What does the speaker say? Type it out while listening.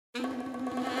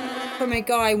from a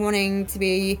guy wanting to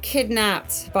be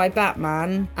kidnapped by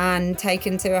Batman and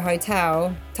taken to a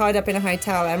hotel, tied up in a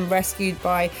hotel and rescued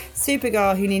by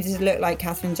Supergirl who needed to look like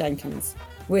Catherine Jenkins,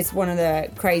 was one of the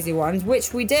crazy ones,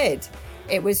 which we did.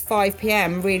 It was 5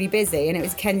 p.m, really busy, and it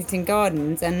was Kensington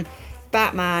Gardens, and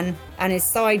Batman and his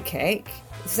sidekick,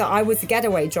 so I was the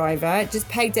getaway driver, just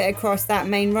pegged it across that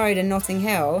main road in Notting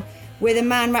Hill with a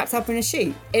man wrapped up in a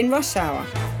sheet in rush hour.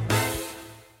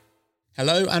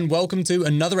 Hello and welcome to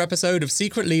another episode of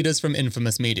Secret Leaders from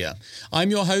Infamous Media. I'm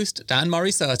your host, Dan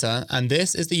Murray-Serter, and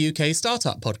this is the UK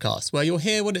Startup Podcast, where you'll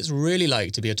hear what it's really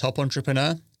like to be a top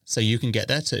entrepreneur so you can get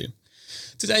there too.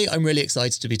 Today, I'm really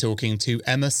excited to be talking to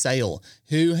Emma Sayle,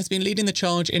 who has been leading the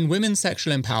charge in women's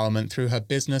sexual empowerment through her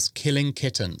business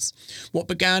Kittens. What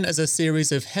began as a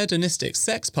series of hedonistic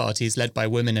sex parties led by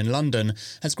women in London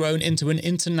has grown into an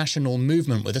international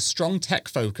movement with a strong tech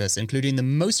focus, including the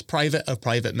most private of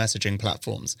private messaging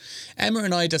platforms. Emma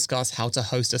and I discuss how to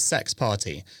host a sex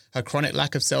party, her chronic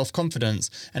lack of self-confidence,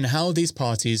 and how these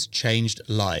parties changed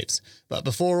lives. But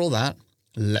before all that,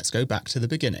 let's go back to the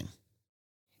beginning.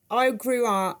 I grew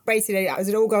up, basically, I was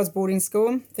at all-girls boarding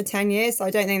school for 10 years, so I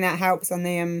don't think that helps on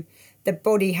the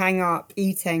body hang-up,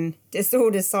 eating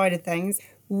disorder side of things.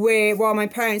 While my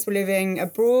parents were living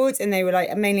abroad, and they were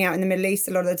mainly out in the Middle East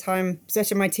a lot of the time,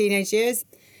 especially in my teenage years,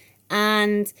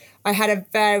 and I had a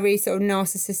very sort of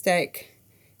narcissistic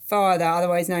father,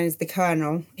 otherwise known as the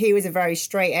Colonel. He was a very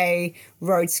straight A,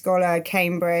 Rhodes Scholar,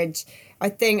 Cambridge. I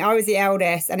think I was the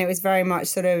eldest, and it was very much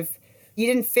sort of, you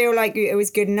didn't feel like it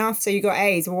was good enough, so you got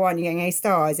A's. Well, why aren't you getting A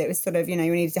stars? It was sort of, you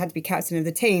had to be captain of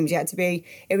the teams.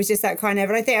 It was just that kind of,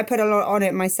 and I think I put a lot on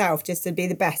it myself just to be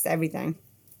the best at everything.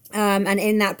 And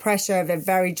in that pressure of a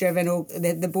very driven,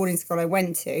 the boarding school I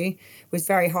went to was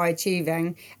very high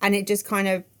achieving. And it just kind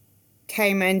of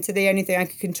came into the only thing I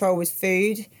could control was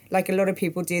food. Like a lot of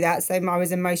people do that. So I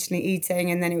was emotionally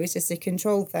eating, and then it was just a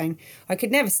control thing. I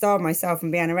could never starve myself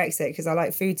and be anorexic because I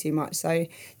like food too much. So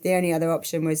the only other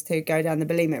option was to go down the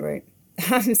bulimic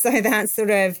route. So that's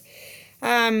sort of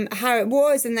how it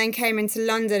was. And then came into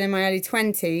London in my early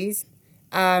 20s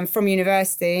from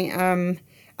university.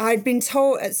 I'd been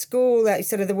taught at school that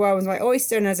sort of the world was my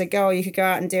oyster, and as a girl you could go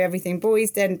out and do everything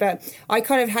boys did. But I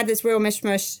kind of had this real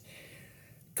mishmash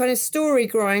kind of story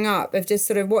growing up of just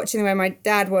sort of watching the way my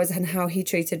dad was and how he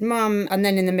treated mum, and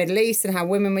then in the Middle East and how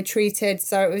women were treated.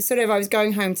 So it was sort of, I was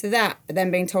going home to that, but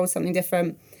then being told something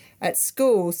different at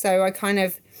school. So I kind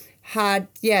of had,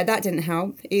 that didn't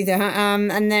help either.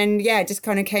 And then, just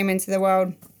kind of came into the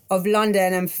world of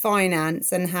London and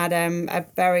finance, and had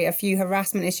a few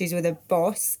harassment issues with a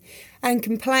boss, and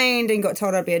complained and got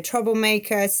told I'd be a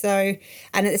troublemaker. So,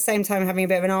 and at the same time having a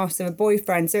bit of an arse of a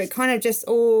boyfriend. So it kind of just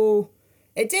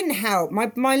it didn't help.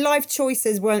 My life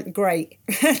choices weren't great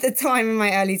at the time in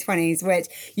my early 20s, which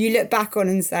you look back on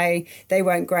and say they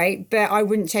weren't great, but I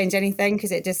wouldn't change anything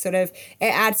because it just sort of,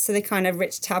 it adds to the kind of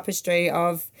rich tapestry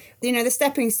of, the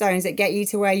stepping stones that get you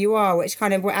to where you are, which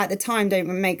kind of at the time don't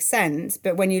make sense.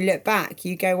 But when you look back,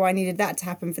 you go, well, I needed that to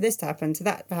happen for this to happen, to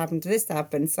that to happen, to this to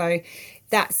happen. So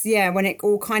that's, when it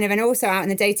all kind of, and also out in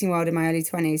the dating world in my early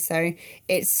 20s. So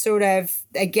it's sort of,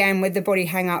 again, with the body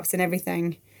hang-ups and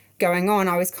everything going on,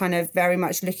 I was kind of very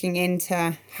much looking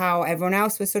into how everyone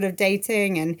else was sort of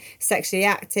dating and sexually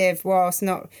active, whilst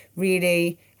not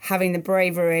really having the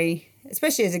bravery,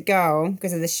 especially as a girl,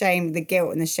 because of the shame, the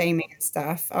guilt and the shaming and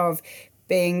stuff of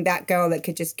being that girl that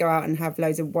could just go out and have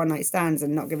loads of one-night stands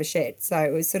and not give a shit. So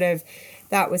it was sort of,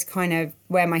 that was kind of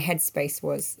where my headspace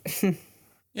was.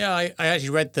 Yeah, I actually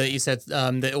read that you said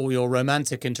that all your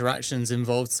romantic interactions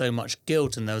involved so much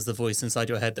guilt, and there was the voice inside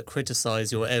your head that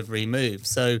criticised your every move.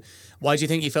 So why do you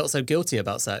think you felt so guilty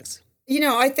about sex?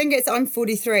 I think I'm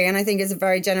 43, and I think it's a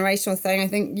very generational thing. I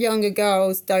think younger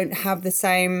girls don't have the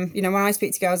same, when I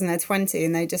speak to girls in their 20s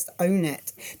and they just own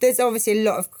it. There's obviously a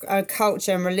lot of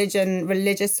culture and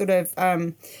religious sort of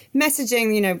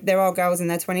messaging. There are girls in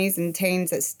their 20s and teens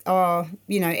that are,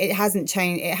 it hasn't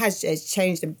changed. It's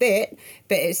changed a bit,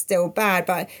 but it's still bad.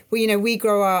 But, we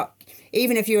grow up,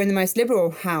 even if you're in the most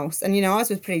liberal house, and, ours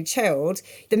was pretty chilled,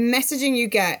 the messaging you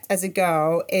get as a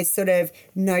girl is sort of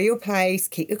know your place,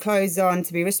 keep your clothes on,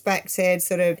 to be respected,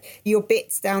 sort of your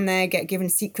bits down there get given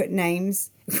secret names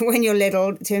when you're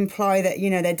little to imply that,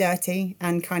 they're dirty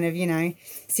and kind of,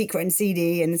 secret and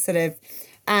seedy and sort of.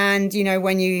 And,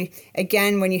 when you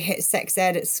hit sex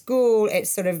ed at school,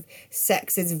 it's sort of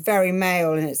sex is very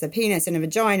male, and it's a penis and a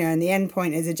vagina, and the end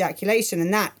point is ejaculation.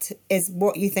 And that is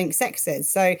what you think sex is.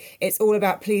 So it's all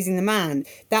about pleasing the man.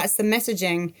 That's the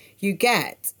messaging you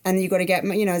get. And you've got to get,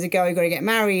 as a girl, you've got to get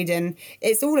married, and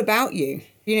it's all about you.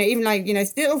 You know, even like, you know,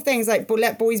 little things like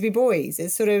let boys be boys.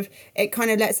 It's sort of, it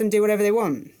kind of lets them do whatever they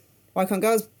want. Why can't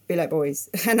girls be like boys?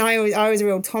 And I was a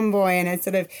real tomboy, and it's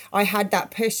sort of, I had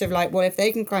that push of like, well, if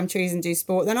they can climb trees and do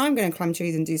sport, then I'm going to climb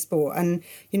trees and do sport. And,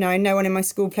 you know, no one in my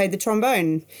school played the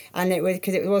trombone, and it was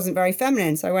because it wasn't very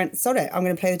feminine. So I went, sod it, I'm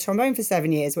going to play the trombone for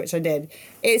 7 years, which I did.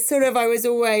 It's sort of, I was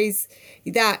always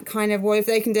that kind of, well, if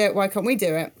they can do it, why can't we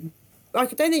do it? I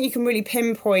don't think you can really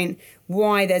pinpoint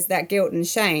why there's that guilt and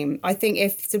shame. I think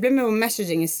if subliminal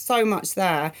messaging is so much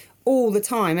there all the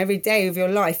time, every day of your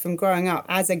life from growing up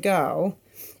as a girl,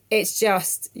 it's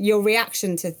just your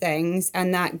reaction to things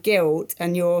and that guilt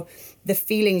and the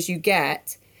feelings you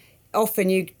get. Often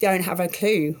you don't have a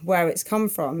clue where it's come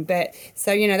from. But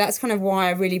so, you know, that's kind of why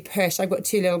I really push. I've got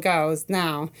 2 little girls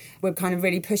now. We're kind of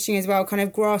really pushing as well, kind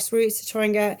of grassroots, to try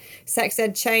and get sex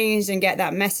ed changed and get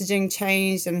that messaging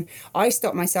changed. And I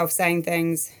stopped myself saying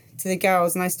things to the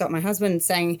girls, and I stopped my husband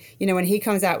saying, you know, when he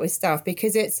comes out with stuff,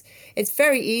 because it's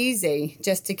very easy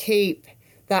just to keep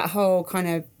that whole kind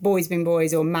of boys being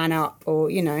boys or man up or,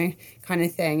 you know, kind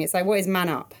of thing. It's like, what is man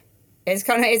up? It's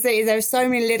kind of, there's so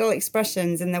many little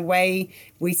expressions in the way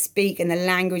we speak and the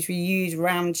language we use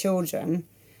around children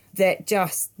that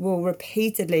just will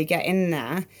repeatedly get in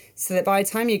there, so that by the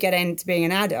time you get into being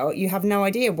an adult, you have no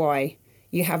idea why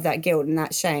you have that guilt and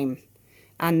that shame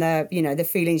and the, you know, the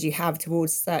feelings you have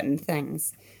towards certain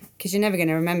things, because you're never going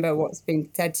to remember what's been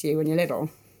said to you when you're little.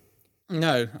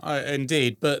 No,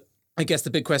 indeed. But I guess the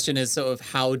big question is sort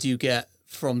of, how do you get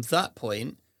from that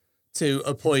point to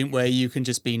a point where you can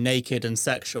just be naked and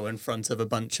sexual in front of a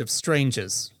bunch of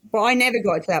strangers? But I never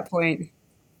got to that point.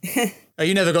 Oh,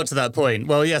 you never got to that point?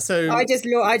 Well, yeah, so... I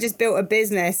just built a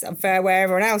business where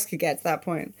everyone else could get to that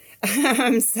point.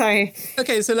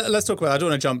 Okay, so let's talk about... I don't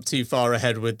want to jump too far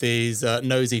ahead with these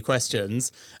nosy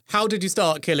questions. How did you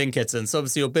start Killing Kittens?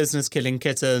 Obviously, your business, Killing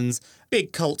Kittens,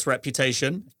 big cult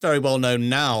reputation, very well known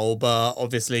now, but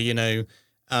obviously, you know,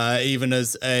 even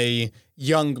as a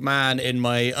young man in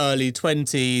my early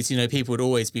 20s, you know, people would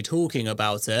always be talking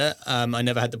about it. I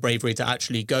never had the bravery to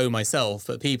actually go myself,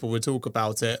 but people would talk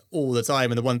about it all the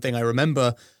time. And the one thing I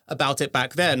remember about it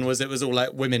back then was it was all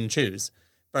like women choose,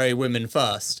 very women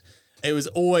first. It was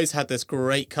always had this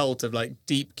great cult of like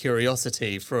deep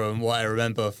curiosity from what I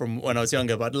remember from when I was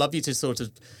younger. But I'd love you to sort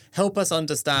of help us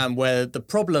understand where the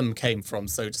problem came from,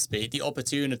 so to speak, the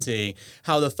opportunity,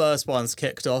 how the first ones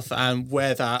kicked off and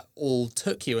where that all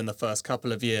took you in the first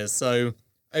couple of years. So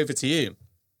over to you.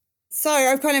 So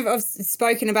I've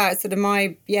spoken about sort of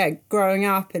my, growing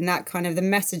up and that kind of the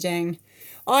messaging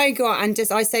I got, and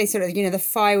just, I say sort of, you know, the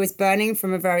fire was burning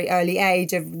from a very early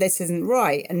age of this isn't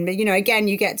right. And, you know, again,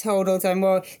 you get told all the time,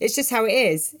 well, it's just how it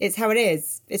is. It's how it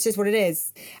is. It's just what it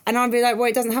is. And I'd be like, well,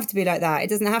 it doesn't have to be like that. It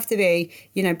doesn't have to be,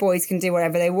 you know, boys can do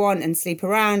whatever they want and sleep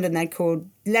around and they're called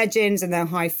legends and they're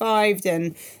high-fived.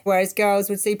 And whereas girls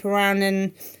would sleep around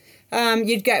and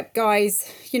you'd get guys,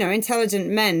 you know, intelligent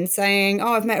men saying,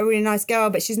 oh, I've met a really nice girl,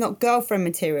 but she's not girlfriend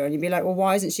material. And you'd be like, well,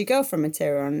 why isn't she girlfriend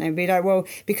material? And they'd be like, well,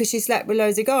 because she slept with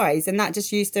loads of guys. And that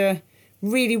just used to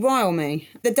really rile me.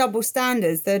 The double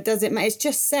standards, it's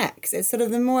just sex. It's sort of,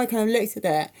 the more I kind of looked at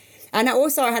it. And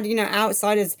also I had, you know,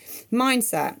 outsider's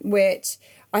mindset, which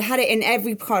I had it in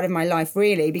every part of my life,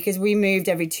 really, because we moved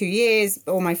every 2 years.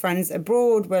 All my friends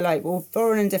abroad were like all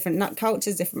foreign and different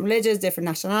cultures, different religions, different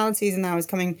nationalities. And I was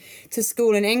coming to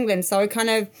school in England. So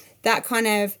that kind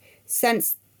of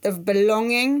sense of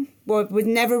belonging was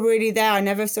never really there. I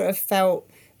never sort of felt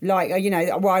like, you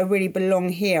know, well, I really belong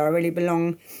here. I really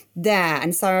belong there.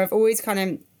 And so I've always kind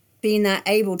of been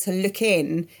able to look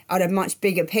in at a much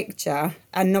bigger picture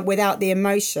and not without the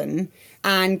emotion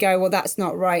and go, well, that's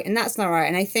not right and that's not right.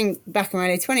 And I think back in my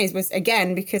early 20s was,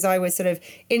 again, because I was sort of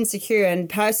insecure and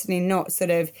personally not sort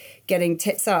of getting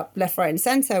tits up left, right and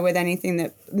centre with anything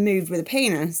that moved with a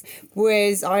penis,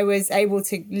 was I was able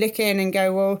to look in and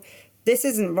go, well, this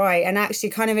isn't right, and actually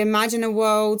kind of imagine a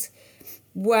world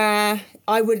where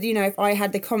I would, you know, if I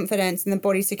had the confidence and the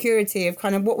body security of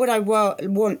kind of what would I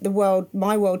want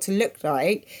my world to look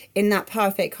like in that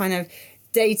perfect kind of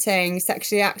dating,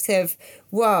 sexually active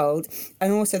world.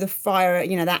 And also the fire,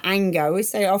 you know, that anger. I always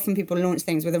say often people launch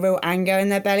things with a real anger in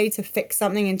their belly to fix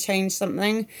something and change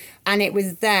something. And it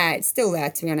was there. It's still there,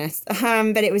 to be honest.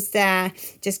 But it was there,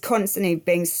 just constantly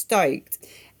being stoked.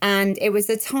 And it was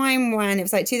the time when, it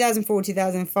was like 2004,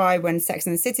 2005, when Sex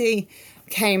and the City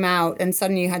came out, and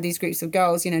suddenly you had these groups of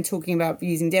girls, you know, talking about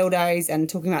using dildos and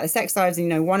talking about the sex lives. And,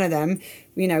 you know, one of them,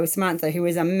 you know, was Samantha, who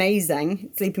was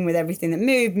amazing, sleeping with everything that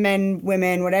moved, men,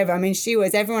 women, whatever. I mean, she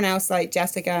was, everyone else, like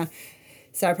Jessica,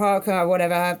 Sarah Parker,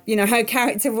 whatever, her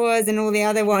character was, and all the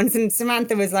other ones. And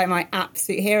Samantha was like my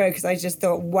absolute hero, because I just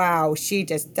thought, wow, she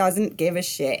just doesn't give a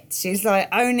shit. She's like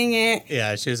owning it.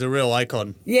 Yeah, she was a real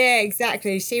icon. Yeah,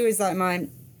 exactly. She was like my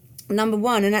number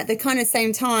one. And at the kind of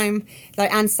same time,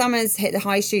 like Anne Summers hit the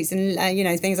high shoots, and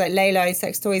things like Lalo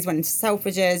sex toys went into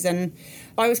Selfridges, and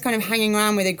I was kind of hanging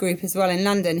around with a group as well in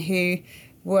London who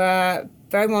were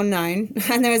very well known,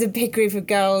 and there was a big group of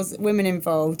girls, women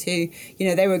involved, who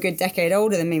they were a good decade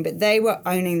older than me, but they were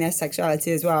owning their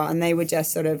sexuality as well, and they were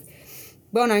just sort of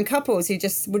well-known couples who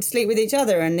just would sleep with each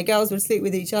other, and the girls would sleep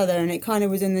with each other, and it kind of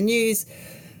was in the news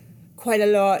quite a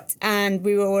lot. And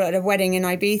we were all at a wedding in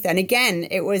Ibiza, and again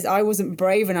I wasn't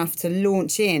brave enough to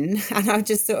launch in, and I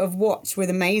just sort of watched with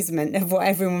amazement of what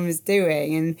everyone was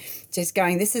doing, and just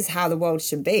going, this is how the world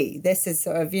should be. This is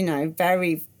sort of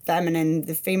very feminine.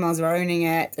 The females were owning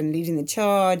it and leading the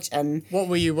charge. And what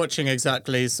were you watching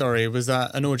exactly? Sorry, was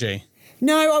that an orgy?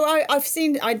 No,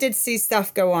 I did see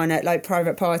stuff go on at like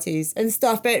private parties and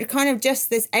stuff, but kind of just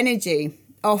this energy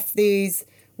off these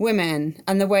women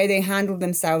and the way they handled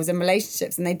themselves in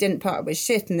relationships, and they didn't put up with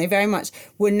shit, and they very much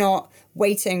were not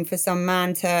waiting for some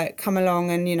man to come along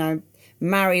and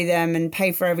marry them and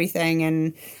pay for everything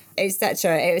and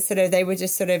etc. It was sort of, they were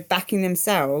just sort of backing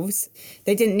themselves.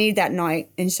 They didn't need that knight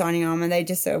in shining armor. They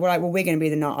just sort of were like, well, we're going to be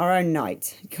the knight, our own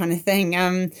knight kind of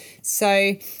thing.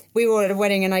 So we were at a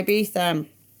wedding in Ibiza,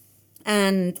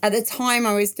 and at the time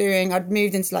I'd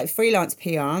moved into like freelance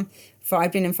PR.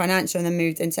 I'd been in financial and then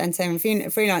moved into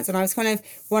entertainment freelance, and I was kind of,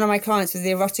 one of my clients was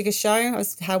the erotica show I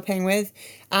was helping with,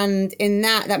 and in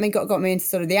that got me into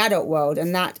sort of the adult world,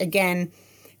 and that again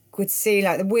could see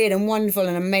like the weird and wonderful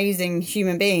and amazing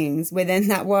human beings within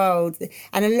that world,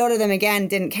 and a lot of them again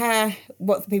didn't care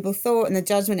what the people thought and the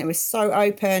judgment. It was so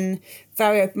open,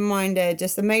 very open-minded,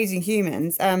 just amazing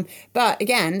humans, but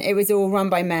again it was all run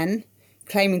by men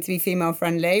claiming to be female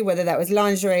friendly, whether that was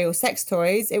lingerie or sex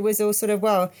toys. It was all sort of,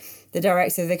 well, the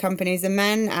directors of the companies are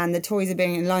men, and the toys are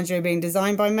lingerie being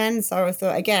designed by men. So I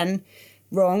thought, again,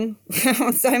 wrong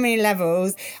on so many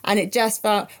levels. And it just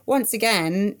felt, once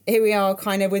again, here we are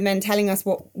kind of with men telling us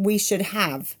what we should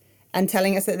have, and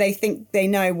telling us that they think they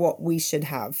know what we should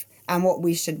have and what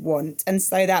we should want. And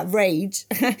so that rage,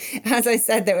 as I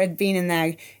said, that had been in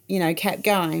there, kept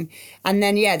going. And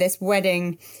then, this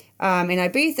wedding in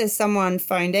Ibiza, someone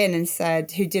phoned in and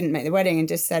said, who didn't make the wedding, and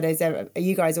just said, are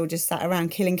you guys all just sat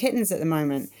around killing kittens at the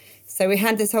moment? So we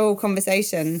had this whole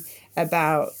conversation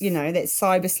about, that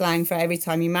cyber slang for every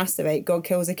time you masturbate, God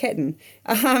kills a kitten.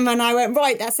 And I went,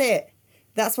 right, that's it.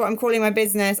 That's what I'm calling my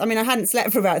business. I mean, I hadn't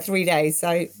slept for about 3 days,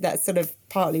 so that's sort of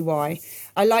partly why.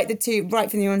 I like the two,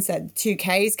 right from the onset, 2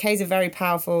 Ks. K's a very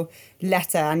powerful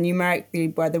letter, and numerically,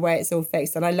 the way it's all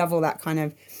fixed. And I love all that kind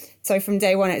of. So from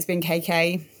day one, it's been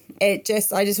KK. I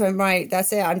just went, right,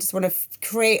 that's it. I just want to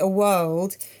create a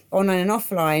world, online and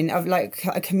offline, of like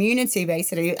a community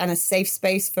basically, and a safe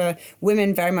space for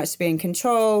women very much to be in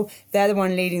control. They're the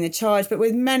one leading the charge, but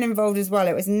with men involved as well.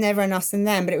 It was never an us and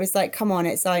them, but it was like, come on,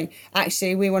 it's like,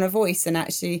 actually we want a voice, and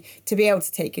actually to be able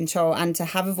to take control and to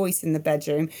have a voice in the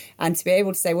bedroom, and to be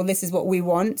able to say, well, this is what we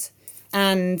want,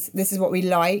 and this is what we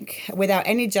like, without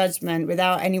any judgment,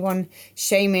 without anyone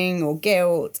shaming or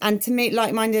guilt, and to meet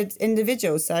like-minded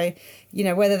individuals. So,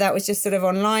 whether that was just sort of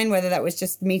online, whether that was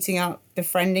just meeting up,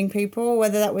 befriending people,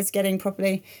 whether that was getting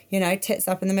properly, tits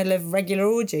up in the middle of regular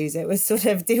orgies, it was sort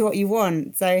of do what you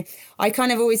want. So I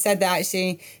kind of always said that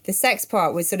actually the sex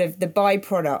part was sort of the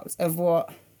byproduct of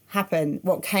what happened,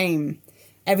 what came.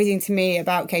 Everything to me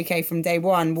about KK from day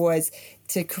one was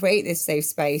to create this safe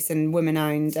space and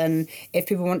women-owned, and if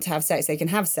people want to have sex, they can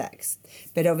have sex.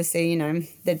 But obviously,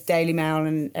 the Daily Mail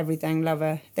and everything love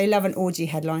an orgy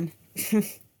headline.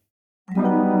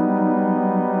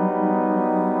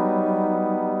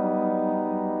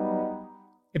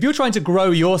 If you're trying to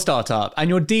grow your startup and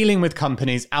you're dealing with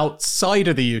companies outside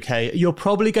of the UK, you're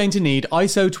probably going to need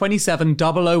ISO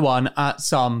 27001 at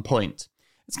some point.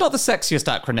 It's not the sexiest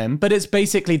acronym, but it's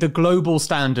basically the global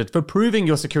standard for proving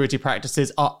your security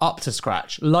practices are up to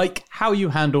scratch, like how you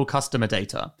handle customer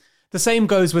data. The same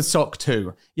goes with SOC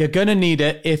 2. You're going to need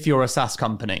it if you're a SaaS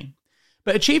company.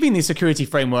 But achieving these security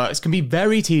frameworks can be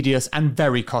very tedious and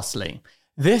very costly.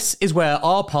 This is where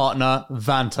our partner,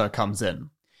 Vanta, comes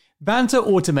in. Vanta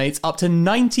automates up to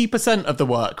 90% of the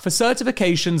work for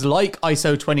certifications like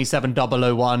ISO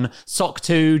 27001, SOC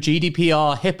 2,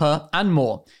 GDPR, HIPAA, and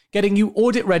more, getting you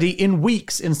audit ready in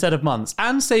weeks instead of months,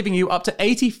 and saving you up to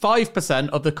 85%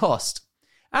 of the cost.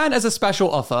 And as a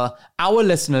special offer, our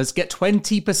listeners get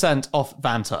 20% off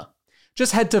Vanta.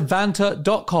 Just head to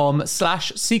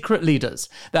vanta.com/secretleaders.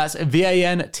 That's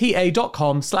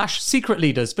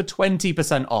vanta.com/secretleaders for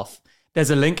 20% off. There's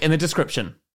a link in the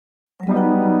description.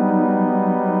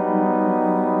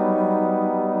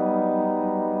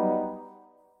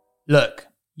 Look,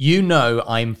 you know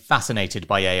I'm fascinated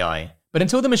by AI, but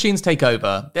until the machines take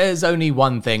over, there's only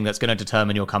one thing that's going to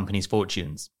determine your company's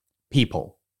fortunes: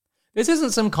 people. This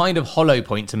isn't some kind of hollow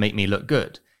point to make me look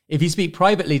good. If you speak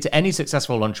privately to any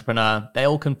successful entrepreneur,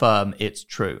 they'll confirm it's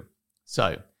true.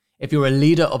 So, if you're a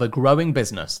leader of a growing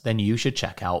business, then you should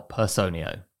check out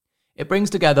Personio. It brings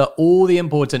together all the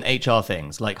important HR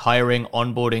things like hiring,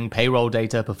 onboarding, payroll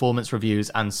data, performance reviews,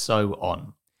 and so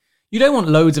on. You don't want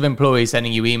loads of employees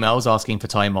sending you emails asking for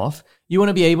time off. You want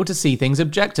to be able to see things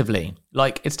objectively,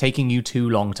 like it's taking you too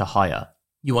long to hire.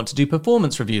 You want to do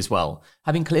performance reviews well,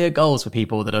 having clear goals for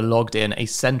people that are logged in a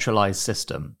centralized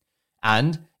system.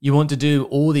 And you want to do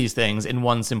all these things in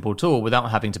one simple tool without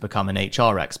having to become an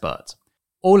HR expert.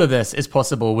 All of this is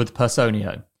possible with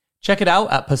Personio. Check it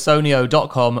out at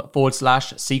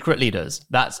personio.com/secretleaders.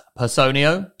 That's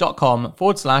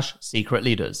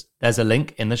personio.com/secretleaders. There's a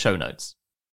link in the show notes.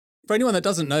 For anyone that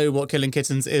doesn't know what Killing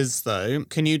Kittens is, though,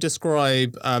 can you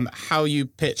describe how you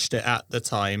pitched it at the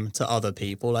time to other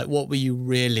people? Like, what were you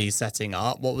really setting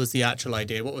up? What was the actual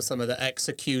idea? What was some of the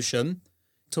execution?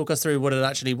 Talk us through what it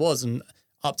actually was and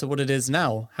up to what it is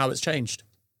now, how it's changed.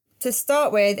 To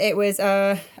start with, it was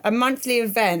a monthly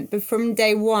event, but from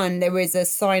day one, there was a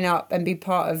sign up and be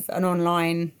part of an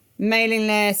online mailing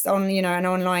list on, an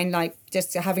online, like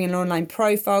just having an online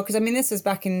profile. Because, this was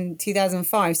back in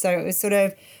 2005. So it was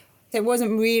it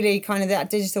wasn't really kind of that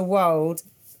digital world,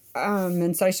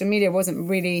 and social media wasn't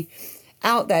really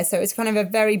out there. So it was kind of a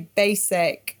very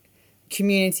basic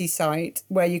community site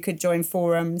where you could join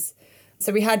forums.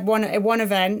 So we had one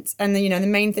event, and the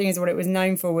main thing is what it was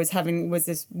known for was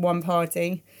this one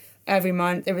party every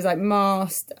month. It was like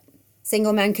masked.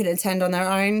 Single men could attend on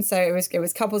their own, so it was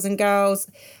couples and girls,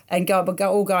 and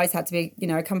all guys had to be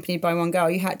accompanied by one girl.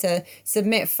 You had to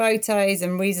submit photos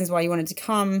and reasons why you wanted to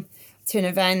come to an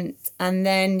event, and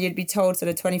then you'd be told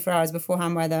 24 hours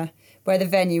beforehand where the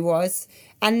venue was.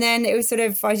 And then it was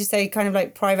I should say, kind of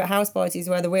like private house parties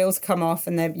where the wheels come off,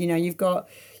 and you've got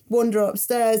wander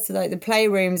upstairs to the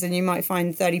playrooms, and you might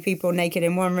find 30 people naked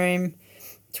in one room,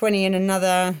 20 in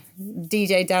another,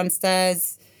 DJ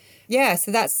downstairs. Yeah, so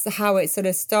that's how it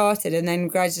started, and then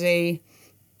gradually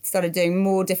started doing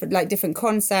more different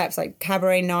concepts like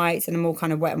cabaret nights and a more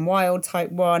kind of Wet and Wild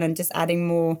type one, and just adding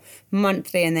more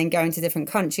monthly, and then going to different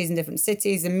countries and different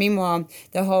cities. And meanwhile,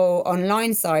 the whole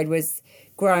online side was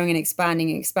growing and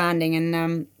expanding.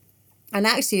 And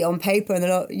actually on paper, in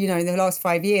the last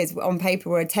 5 years, on paper,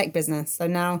 we're a tech business. So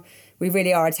now we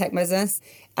really are a tech business.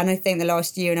 And I think the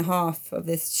last year and a half of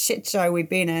this shit show we've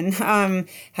been in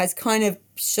has kind of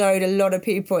showed a lot of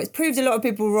people, it's proved a lot of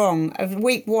people wrong.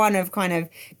 Week one of kind of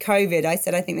COVID, I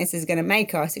said, I think this is going to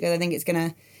make us, because I think it's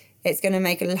going to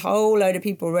make a whole load of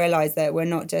people realise that we're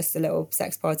not just a little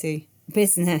sex party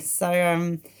business.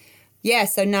 So,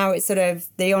 so now it's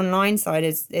the online side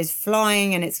is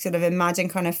flying, and it's imagine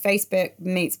kind of Facebook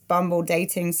meets Bumble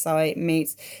dating site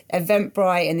meets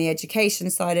Eventbrite and the education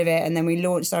side of it. And then we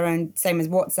launched our own, same as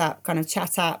WhatsApp, kind of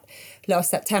chat app last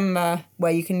September,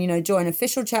 where you can, join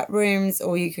official chat rooms,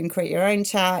 or you can create your own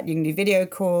chat. You can do video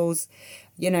calls.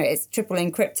 It's triple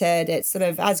encrypted. It's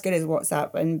as good as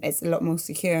WhatsApp, and it's a lot more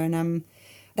secure. And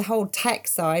the whole tech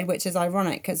side, which is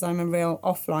ironic because I'm a real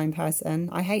offline person.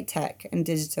 I hate tech and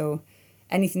digital.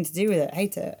 Anything to do with it,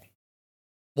 hate it.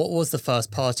 What was the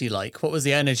first party like? What was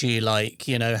the energy like?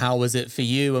 How was it for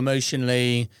you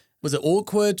emotionally? Was it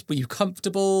awkward? Were you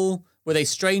comfortable? Were they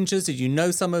strangers? Did you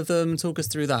know some of them? Talk us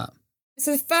through that.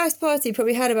 So the first party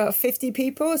probably had about 50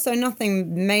 people, so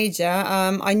nothing major.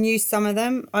 I knew some of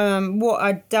them. What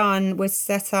I'd done was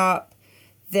set up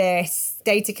this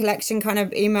data collection, kind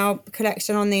of email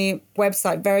collection on the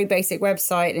website, very basic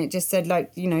website, and it just said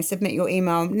submit your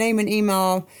email, name and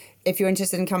email if you're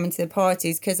interested in coming to the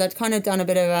parties, because I'd kind of done a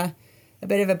bit of a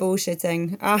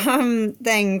bullshitting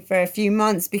thing for a few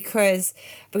months because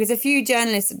a few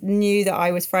journalists knew that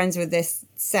I was friends with this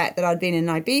set that I'd been in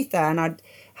Ibiza, and I'd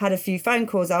had a few phone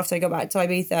calls after I got back to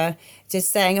Ibiza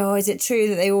just saying, oh, is it true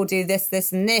that they all do this,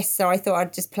 this and this? So I thought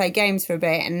I'd just play games for a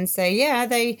bit and say, yeah,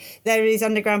 there are these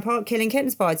underground Killing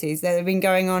Kittens parties that have been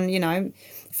going on,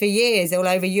 for years all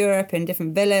over Europe in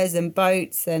different villas and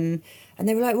boats, and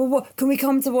they were like, well, what, can we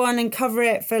come to one and cover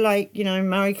it for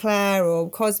Marie Claire or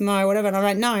Cosmo or whatever? And I'm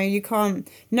like, no, you can't.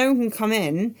 No one can come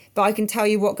in, but I can tell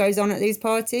you what goes on at these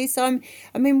parties. So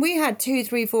we had 2,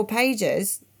 3, 4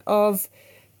 pages of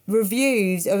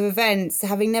reviews of events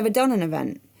having never done an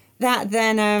event. that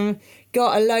then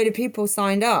got a load of people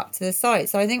signed up to the site.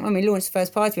 So I think when we launched the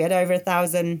first party, we had over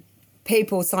 1,000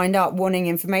 people signed up wanting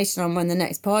information on when the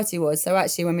next party was. So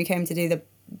actually, when we came to do the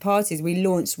parties, we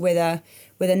launched with a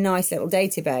nice little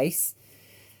database.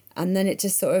 And then it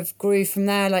just sort of grew from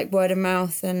there, like word of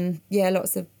mouth and,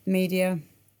 lots of media.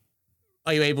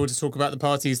 Are you able to talk about the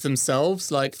parties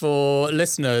themselves? Like, for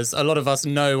listeners, a lot of us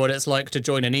know what it's like to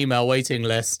join an email waiting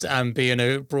list and be in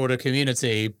a broader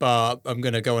community, but I'm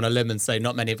going to go on a limb and say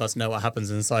not many of us know what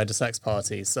happens inside a sex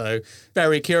party. So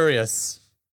very curious.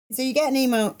 So you get an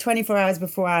email 24 hours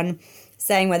beforehand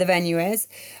saying where the venue is.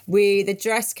 The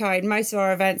dress code, most of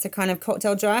our events are kind of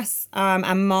cocktail dress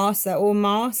and masks, they're all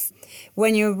masks.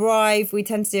 When you arrive, we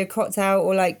tend to do a cocktail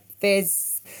or like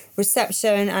fizz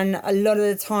reception, and a lot of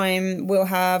the time we'll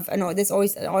have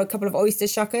a couple of oyster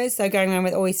shuckers, so going around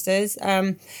with oysters.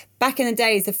 Back in the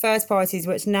days, the first parties,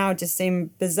 which now just seem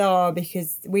bizarre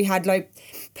because we had like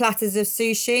platters of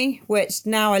sushi, which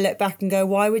now I look back and go,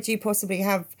 why would you possibly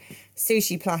have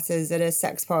sushi platters at a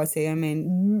sex party? I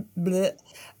mean, bleh.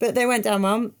 But they went down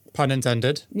well. Pun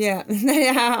intended. Yeah. They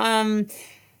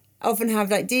often have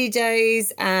like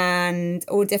DJs and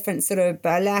all different sort of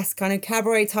burlesque kind of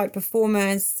cabaret type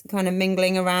performers kind of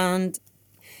mingling around.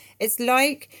 It's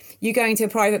like you're going to a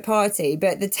private party,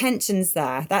 but the tension's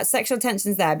there. That sexual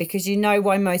tension's there because you know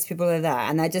why most people are there,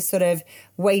 and they're just sort of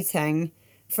waiting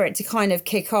for it to kind of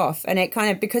kick off. And it kind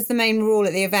of, because the main rule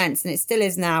at the events, and it still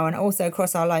is now, and also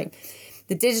across our like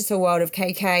the digital world of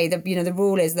KK, the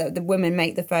rule is that the women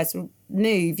make the first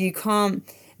move.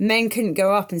 Men couldn't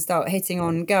go up and start hitting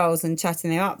on girls and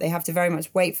chatting them up. They have to very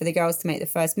much wait for the girls to make the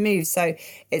first move. So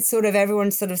it's sort of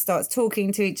everyone sort of starts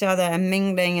talking to each other and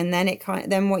mingling, and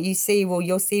then what you see, well,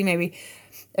 you'll see maybe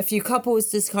a few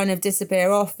couples just kind of disappear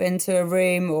off into a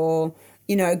room, or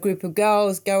a group of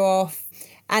girls go off.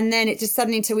 And then it just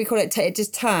suddenly, we call it, it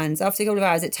just turns. After a couple of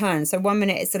hours, it turns. So 1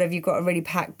 minute it's sort of, you've got a really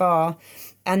packed bar.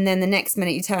 And then the next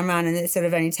minute you turn around and there's sort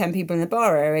of only 10 people in the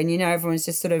bar area. And, everyone's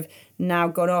just sort of now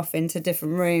gone off into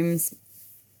different rooms,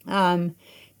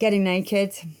 getting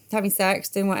naked, having sex,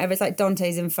 doing whatever. It's like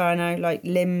Dante's Inferno, like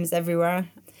limbs everywhere.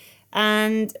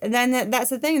 And then that's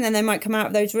the thing. And then they might come out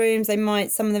of those rooms. Some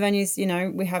of the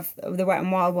venues, we have the Wet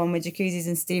and Wild one with jacuzzis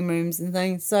and steam rooms and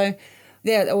things. So,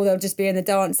 or they'll just be in the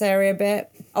dance area a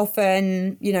bit.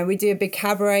 Often, we do a big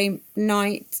cabaret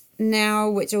night now,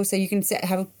 which also you can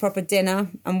have a proper dinner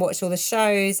and watch all the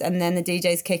shows, and then the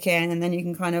DJs kick in, and then you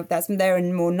can they're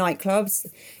in more nightclubs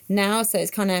now. So it's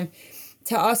kind of,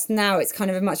 to us now, it's kind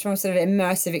of a much more sort of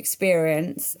immersive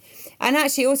experience. And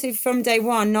actually also from day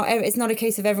one, it's not a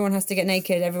case of everyone has to get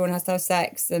naked, everyone has to have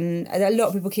sex, and a lot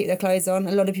of people keep their clothes on.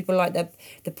 A lot of people like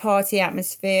the party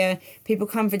atmosphere. People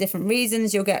come for different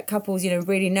reasons. You'll get couples,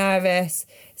 really nervous,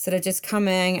 sort of just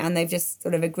coming, and they've just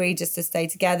sort of agreed just to stay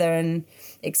together and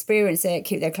experience it,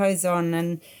 keep their clothes on,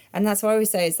 and that's why I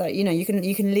always say it's like, you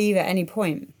can leave at any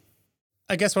point.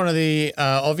 I guess one of the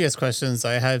obvious questions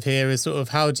I have here is sort of,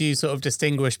 how do you sort of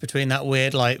distinguish between that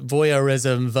weird like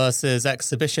voyeurism versus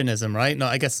exhibitionism, right?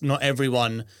 I guess not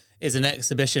everyone is an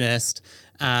exhibitionist,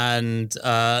 and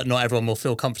not everyone will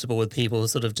feel comfortable with people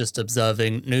sort of just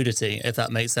observing nudity, if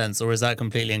that makes sense, or is that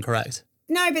completely incorrect?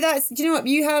 No, but do you know what?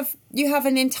 You have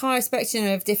an entire spectrum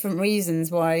of different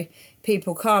reasons why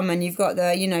people come, and you've got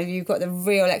the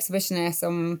real exhibitionists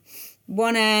on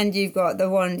one end, you've got the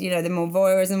one, the more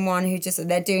voyeurism one, who just,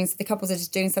 the couples are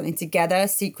just doing something together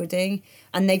secretly,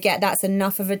 and that's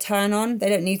enough of a turn on. They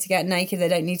don't need to get naked, they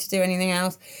don't need to do anything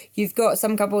else. You've got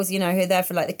some couples, who are there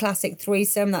for like the classic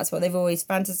threesome, that's what they've always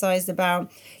fantasized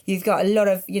about. You've got a lot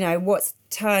of, what's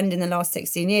turned in the last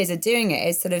 16 years of doing it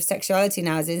is sort of sexuality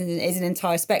now is an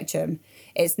entire spectrum.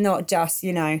 It's not just,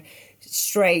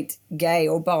 straight, gay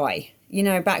or bi.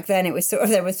 Back then it was sort of,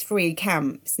 there were three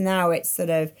camps. Now it's sort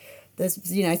of, there's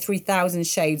 3,000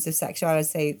 shades of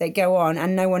sexuality that go on,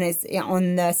 and no one is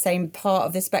on the same part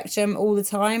of the spectrum all the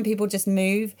time. People just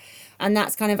move, and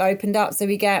that's kind of opened up. So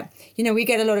we get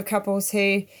a lot of couples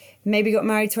who maybe got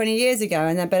married 20 years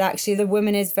ago, but actually the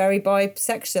woman is very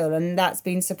bisexual, and that's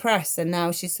been suppressed, and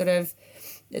now she's sort of,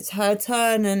 it's her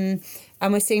turn, and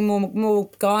we're seeing more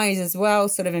guys as well,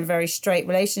 sort of in very straight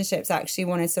relationships, actually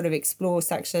want to sort of explore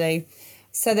sexually.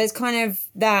 So there's kind of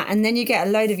that, and then you get a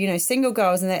load of, single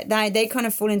girls, and they kind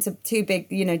of fall into two big,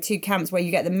 two camps where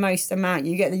you get the most amount.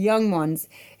 You get the young ones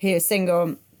who are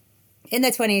single in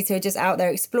their 20s, who are just out there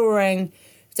exploring,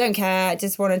 don't care,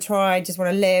 just want to try, just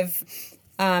want to live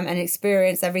and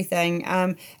experience everything.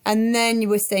 And then you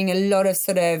were seeing a lot of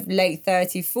sort of late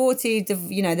 30, 40,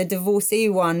 the divorcee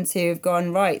ones who have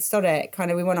gone, right, sod it,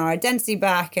 kind of, we want our identity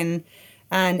back, and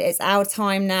and it's our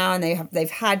time now, and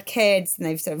they've had kids, and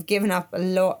they've sort of given up a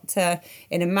lot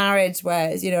in a marriage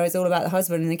where, it's all about the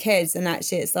husband and the kids, and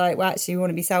actually it's like, well, actually we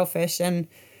want to be selfish and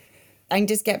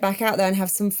just get back out there and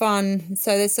have some fun.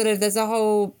 So there's a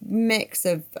whole mix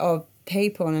of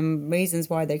people and reasons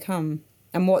why they come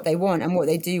and what they want and what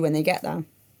they do when they get there.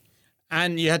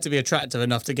 And you had to be attractive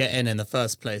enough to get in the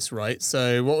first place, right?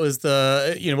 So what was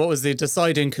the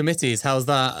deciding committees? How's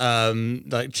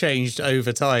that changed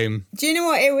over time? Do you know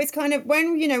what? It was kind of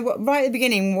when, right at the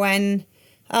beginning when,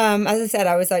 as I said,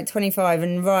 I was like 25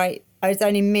 and it was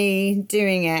only me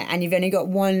doing it, and you've only got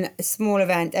one small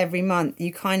event every month.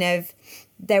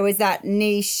 There was that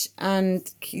niche and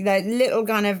that little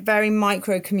kind of very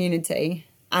micro community.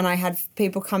 And I had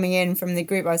people coming in from the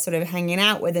group I was sort of hanging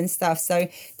out with and stuff. So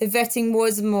the vetting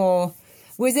was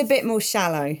a bit more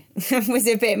shallow, was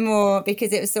a bit more,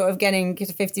 because it was sort of getting to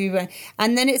 50 people.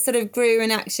 And then it sort of grew,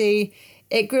 and actually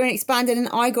it grew and expanded, and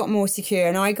I got more secure,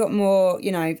 and I got more,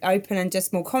 open and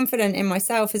just more confident in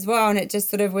myself as well. And it just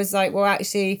sort of was like, well,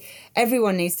 actually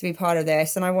everyone needs to be part of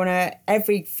this. And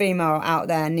every female out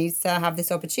there needs to have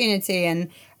this opportunity,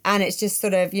 and it's just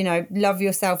sort of, love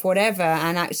yourself, whatever,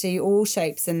 and actually all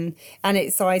shapes and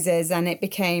its sizes. And it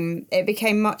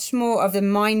became much more of the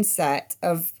mindset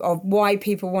of why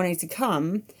people wanted to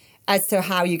come as to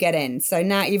how you get in. So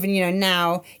now, even,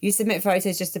 now you submit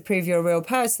photos just to prove you're a real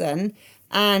person,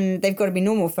 and they've got to be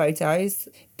normal photos.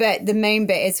 But the main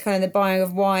bit is kind of the buying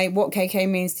of what KK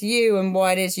means to you and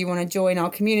why it is you want to join our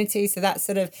community. So that's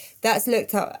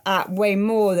looked at way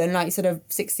more than like sort of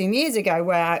 16 years ago,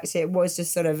 where actually it was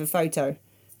just sort of a photo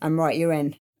and right, you're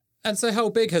in. And so how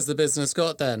big has the business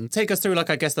got then? Take us through,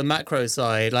 I guess, the macro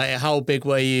side. How big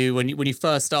were you when you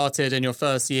first started in your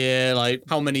first year?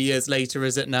 How many years later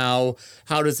is it now?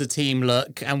 How does the team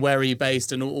look? And where are you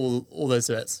based and all those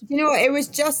bits? You know what? It was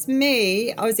just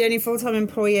me. I was the only full-time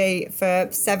employee for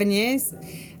 7 years.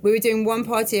 We were doing one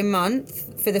party a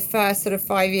month for the first sort of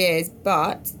 5 years,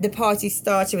 but the party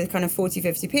started with kind of 40,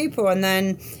 50 people. And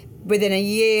then within a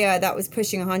year, that was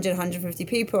pushing 100, 150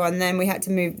 people. And then we had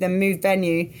to move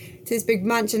venue to this big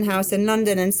mansion house in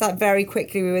London. And so very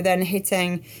quickly, we were then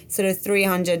hitting sort of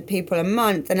 300 people a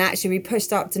month. And actually, we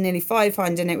pushed up to nearly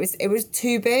 500. And it was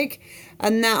too big.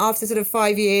 And that after sort of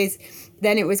 5 years,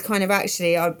 then it was kind of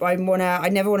actually, I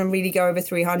never want to really go over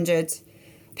 300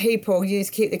 people. You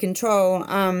just keep the control,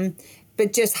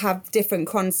 but just have different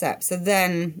concepts. So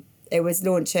then it was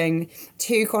launching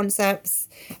 2 concepts,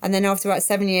 and then after about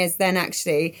 7 years, then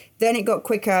it got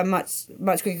quicker, much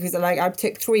quicker, because I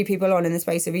took 3 people on in the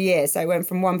space of a year. So I went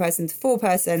from 1 person to 4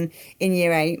 person in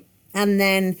year 8, and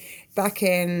then back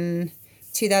in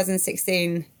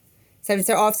 2016, so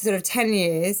after sort of 10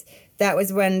 years, that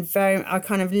was when I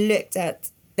kind of looked at.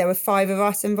 There were 5 of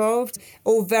us involved,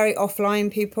 all very offline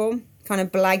people, kind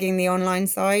of blagging the online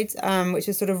side, which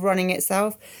was sort of running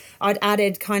itself. I'd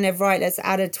added let's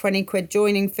add a 20 quid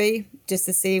joining fee just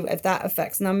to see if that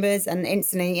affects numbers. And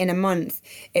instantly in a month,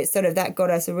 that got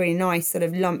us a really nice sort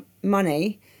of lump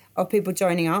money of people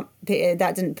joining up.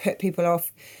 That didn't put people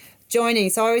off joining.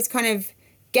 So I was kind of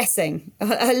guessing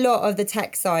a lot of the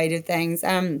tech side of things.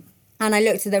 And I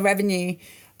looked at the revenue,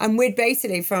 and we'd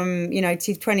basically from, to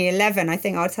 2011, I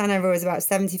think our turnover was about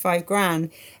 75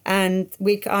 grand. And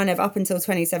we kind of up until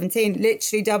 2017,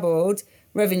 literally doubled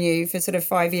revenue for sort of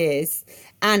 5 years.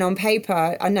 And on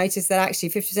paper, I noticed that actually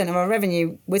 50% of our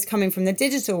revenue was coming from the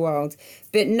digital world,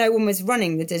 but no one was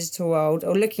running the digital world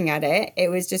or looking at it. It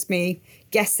was just me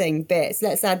guessing bits.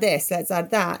 Let's add this, let's add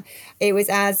that. It was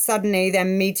as suddenly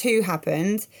then Me Too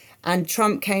happened, and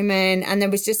Trump came in, and there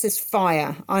was just this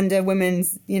fire under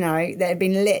women's, that had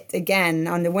been lit again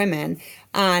under women.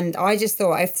 And I just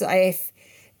thought, if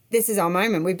this is our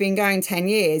moment, we've been going 10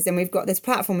 years and we've got this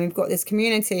platform, we've got this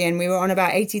community, and we were on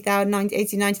about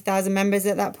 90,000 members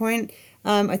at that point.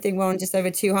 I think we're on just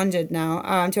over 200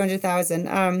 now, 200,000.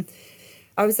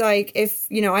 I was like, if,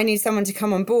 I need someone to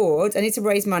come on board, I need to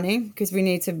raise money because we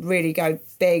need to really go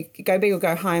big or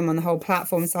go home on the whole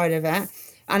platform side of it.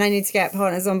 And I need to get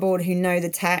partners on board who know the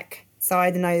tech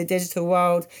side and know the digital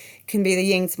world, can be the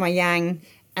yin to my yang,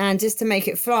 and just to make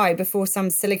it fly before some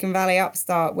Silicon Valley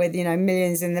upstart with,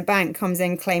 millions in the bank comes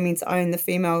in claiming to own the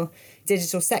female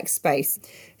digital sex space.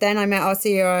 Then I met our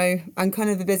CEO and kind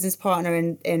of the business partner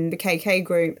in the KK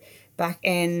group back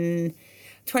in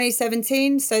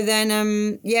 2017. So then,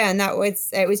 and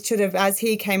it was sort of, as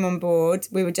he came on board,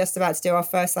 we were just about to do our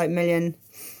first £1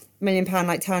 million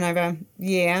turnover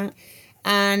year.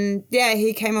 And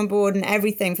he came on board, and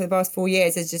everything for the past 4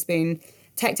 years has just been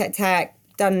tech,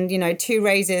 done, 2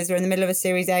 raises. We're in the middle of a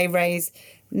Series A raise.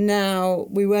 Now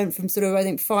we went from sort of, I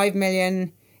think, 5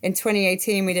 million in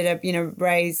 2018, we did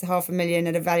raise 500,000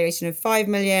 at a valuation of 5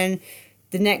 million.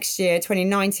 The next year,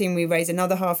 2019, we raised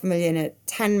another 500,000 at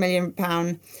 £10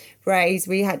 million raise.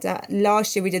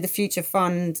 Last year we did the Future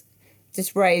Fund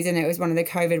just raise, and it was one of the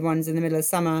COVID ones in the middle of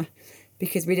summer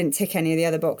because we didn't tick any of the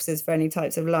other boxes for any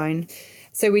types of loan.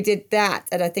 So we did that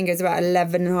at, I think it was about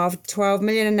 11.5, 12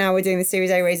 million. And now we're doing the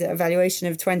Series A raise at a valuation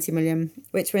of 20 million,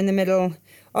 which we're in the middle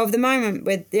of the moment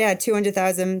with,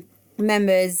 200,000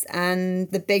 members. And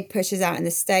the big push is out in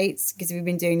the States because we've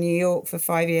been doing New York for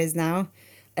 5 years now,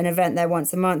 an event there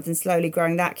once a month and slowly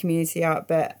growing that community up.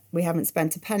 But we haven't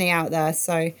spent a penny out there.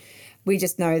 So we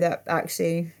just know that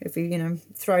actually if we,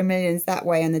 throw millions that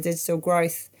way in the digital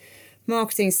growth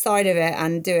marketing side of it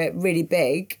and do it really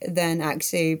big, then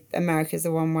actually America's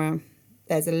the one where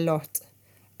there's a lot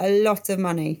of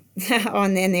money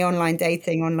in the online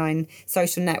dating, online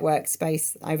social network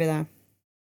space over there.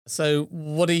 So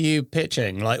what are you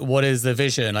pitching? Like, what is the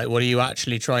vision? Like, what are you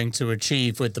actually trying to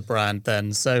achieve with the brand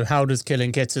then? So how does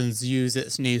Killing Kittens use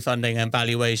its new funding and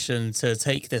valuation to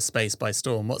take this space by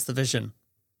storm? What's the vision?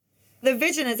 The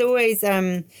vision is always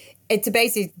to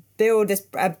basically build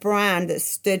a brand that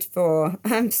stood for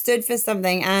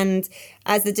something, and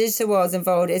as the digital world's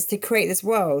evolved, is to create this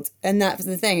world. And that's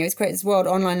the thing, it was create this world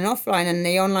online and offline, and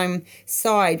the online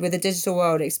side with the digital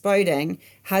world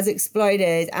has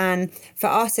exploded. And for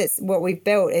us, it's what we've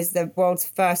built is the world's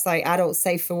first adult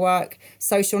safe for work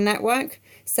social network.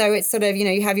 So it's sort of,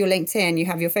 you have your LinkedIn, you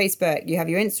have your Facebook, you have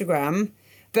your Instagram,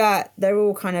 but they're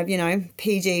all kind of,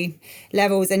 PG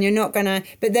levels, and you're not gonna,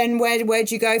 but then where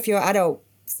do you go for your adult,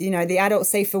 the adult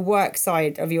safe for work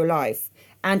side of your life,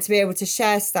 and to be able to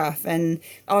share stuff and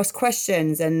ask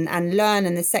questions and learn,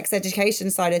 and the sex education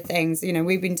side of things.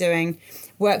 We've been doing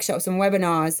workshops and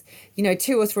webinars,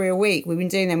 2 or 3 a week. We've been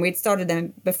doing them. We'd started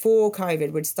them before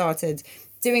COVID. We'd started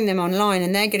doing them online,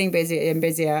 and they're getting busier and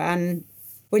busier. And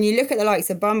when you look at the likes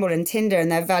of Bumble and Tinder and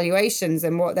their valuations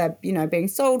and what they're, being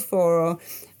sold for or,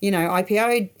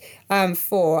 IPO'd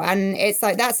for, and it's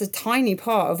like that's a tiny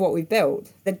part of what we've built.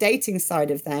 The dating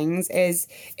side of things is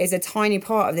a tiny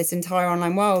part of this entire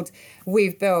online world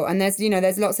we've built. And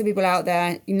there's lots of people out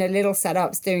there, little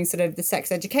setups doing sort of the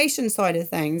sex education side of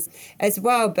things as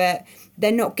well, but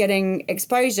they're not getting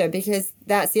exposure because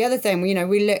that's the other thing.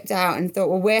 We looked out and thought,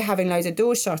 well, we're having loads of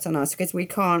doors shut on us because we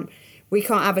can't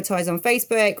advertise on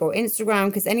Facebook or Instagram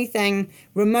because anything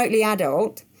remotely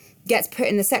adult gets put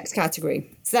in the sex category.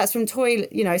 So that's from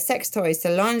sex toys to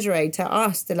lingerie to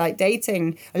us to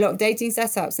dating, a lot of dating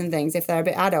setups and things if they're a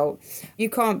bit adult. You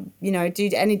can't, do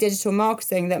any digital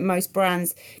marketing that most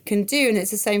brands can do. And it's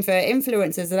the same for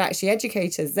influencers and actually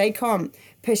educators. They can't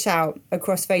push out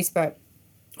across Facebook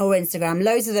or Instagram.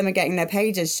 Loads of them are getting their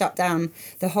pages shut down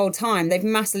the whole time. They've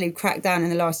massively cracked down in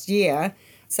the last year.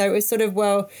 So it was sort of,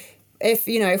 well, if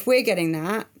we're getting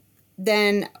that,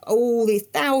 then all these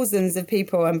thousands of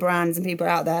people and brands and people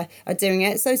out there are doing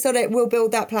it. So that we'll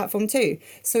build that platform too.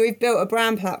 So we've built a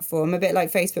brand platform, a bit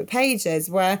like Facebook pages,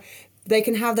 where they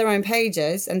can have their own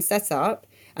pages and set up,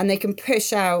 and they can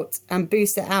push out and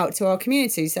boost it out to our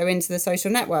community, so into the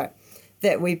social network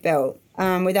that we've built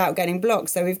without getting blocked.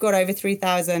 So we've got over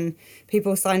 3,000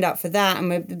 people signed up for that.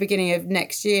 And at the beginning of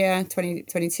next year,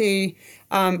 2022,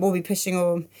 we'll be pushing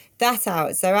all that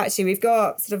out. So actually we've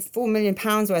got sort of £4 million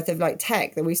worth of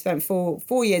tech that we spent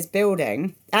 4 years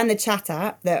building, and the chat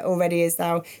app that already is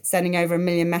now sending over 1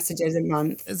 million messages a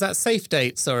month. Is that Safe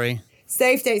Date? Sorry.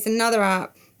 Safe Date's another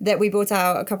app that we brought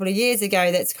out a couple of years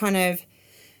ago that's kind of,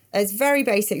 it's very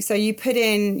basic. So you put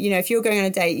in, if you're going on a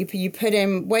date, you put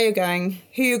in where you're going,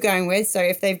 who you're going with. So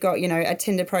if they've got, a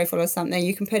Tinder profile or something,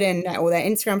 you can put in, or their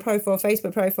Instagram profile,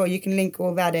 Facebook profile, you can link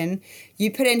all that in.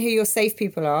 You put in who your safe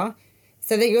people are,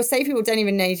 so that your safe people don't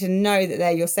even need to know that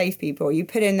they're your safe people. You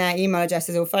put in their email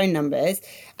addresses or phone numbers,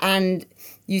 and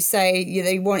you say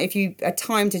they want a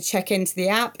time to check into the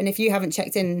app. And if you haven't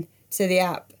checked in to the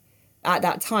app at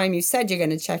that time you said you're going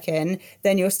to check in,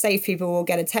 then your safe people will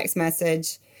get a text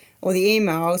message or the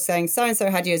email saying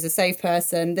so-and-so had you as a safe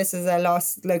person, this is their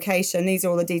last location, these are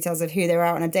all the details of who they're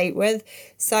out on a date with.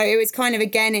 So it was kind of,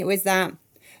 again, it was that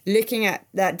looking at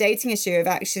that dating issue of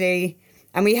actually,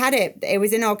 and we had it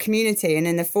was in our community and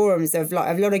in the forums of a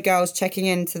lot of girls checking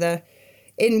in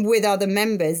with other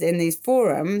members in these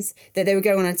forums that they were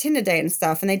going on a Tinder date and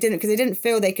stuff, and they didn't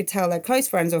feel they could tell their close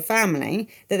friends or family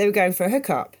that they were going for a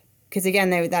hookup. Because again,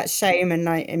 they were that shame and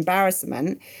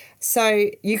embarrassment. So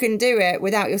you can do it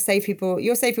without your safe people.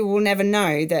 Your safe people will never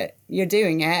know that you're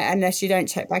doing it unless you don't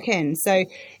check back in. So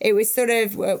it was sort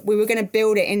of, we were going to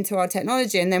build it into our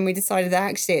technology, and then we decided that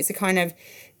actually it's a kind of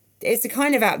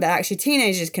app that actually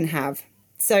teenagers can have.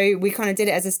 So we kind of did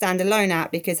it as a standalone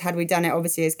app, because had we done it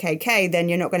obviously as KK, then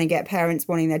you're not going to get parents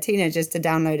wanting their teenagers to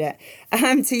download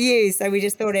it to use. So we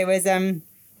just thought it was an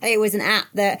app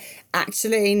that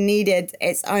actually needed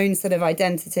its own sort of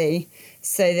identity,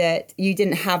 so that you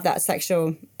didn't have that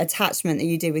sexual attachment that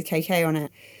you do with KK on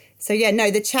it. So yeah, no,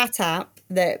 the chat app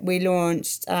that we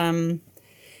launched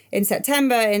in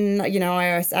September in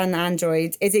iOS and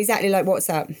Android is exactly like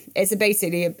WhatsApp. It's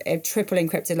basically a triple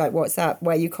encrypted like WhatsApp,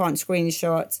 where you can't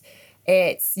screenshot.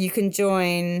 You can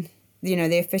join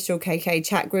the official KK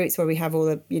chat groups, where we have all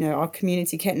the our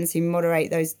community kittens who moderate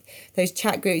those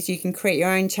chat groups. You can create your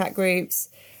own chat groups,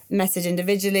 message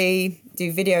individually,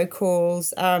 do video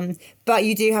calls, but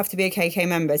you do have to be a KK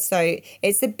member. So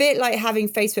it's a bit like having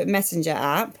Facebook Messenger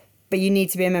app, but you need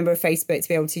to be a member of Facebook to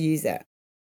be able to use it.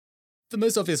 The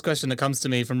most obvious question that comes to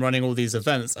me from running all these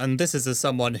events, and this is as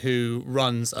someone who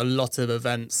runs a lot of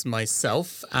events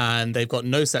myself, and they've got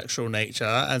no sexual nature.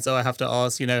 And so I have to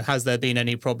ask, has there been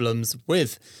any problems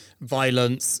with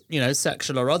violence,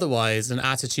 sexual or otherwise, and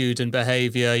attitude and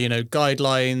behavior,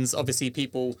 guidelines? Obviously,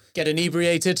 people get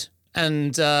inebriated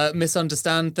and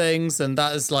misunderstand things, and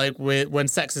that is like when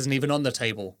sex isn't even on the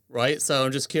table, right? So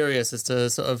I'm just curious as to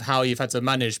sort of how you've had to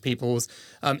manage people's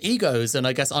egos and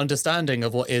I guess understanding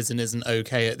of what is and isn't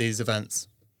okay at these events.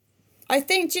 I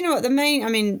think,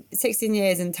 16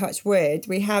 years and touch wood,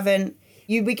 we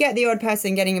get the odd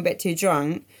person getting a bit too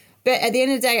drunk. But at the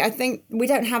end of the day, I think we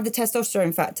don't have the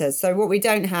testosterone factors. So what we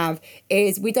don't have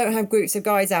is we don't have groups of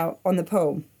guys out on the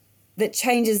pool. That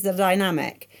changes the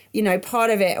dynamic.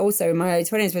 Part of it also in my early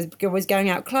 20s was going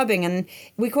out clubbing, and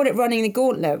we called it running the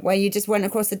gauntlet, where you just went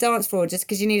across the dance floor just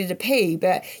because you needed to pee,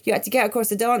 but you had to get across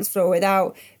the dance floor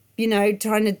without,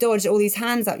 trying to dodge all these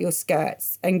hands up your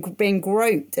skirts and being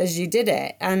groped as you did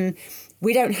it. And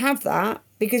we don't have that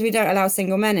because we don't allow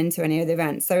single men into any of the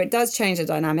events. So it does change the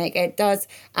dynamic. It does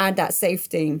add that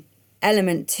safety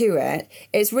element to it.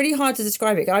 It's really hard to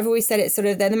describe it. I've always said it's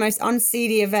they're the most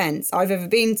unseedy events I've ever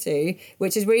been to,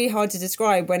 which is really hard to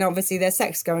describe when obviously there's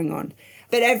sex going on.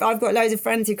 But I've got loads of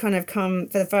friends who kind of come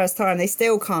for the first time. They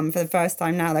still come for the first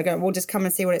time now. They go, we'll just come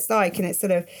and see what it's like. And it's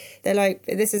they're like,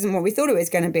 this isn't what we thought it was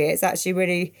going to be. It's actually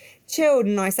really chilled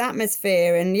and nice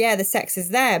atmosphere. And yeah, the sex is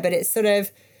there, but it's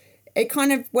it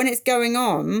kind of, when it's going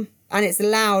on and it's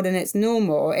loud and it's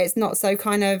normal, it's not so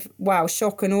kind of, wow,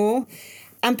 shock and awe.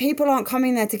 And people aren't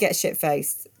coming there to get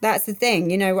shit-faced. That's the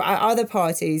thing. At other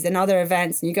parties and other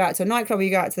events, and you go out to a nightclub or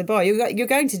you go out to the bar, you're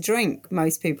going to drink,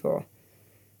 most people.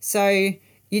 So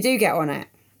you do get on it.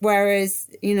 Whereas,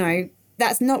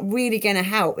 that's not really going to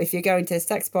help if you're going to a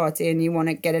sex party and you want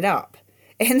to get it up.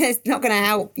 And it's not going to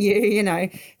help you,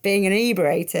 being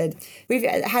inebriated. We've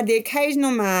had the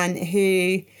occasional man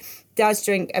who does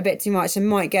drink a bit too much and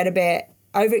might get a bit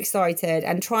overexcited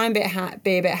and try and be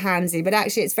a bit handsy, but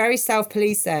actually it's very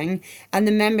self-policing, and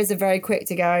the members are very quick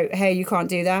to go, hey, you can't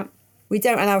do that. We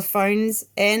don't allow phones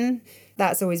in.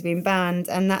 That's always been banned,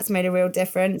 and that's made a real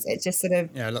difference. It's just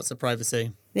lots of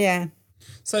privacy. Yeah.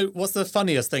 So what's the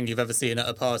funniest thing you've ever seen at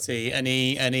a party?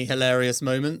 Any hilarious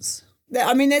moments?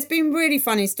 There's been really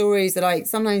funny stories that,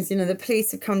 sometimes, the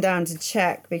police have come down to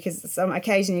check, because some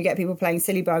occasion you get people playing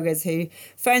silly buggers who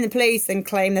phone the police and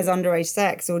claim there's underage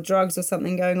sex or drugs or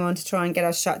something going on to try and get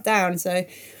us shut down. So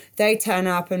they turn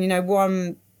up,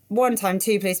 and, one time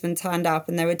 2 policemen turned up,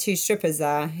 and there were 2 strippers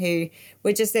there who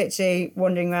were just literally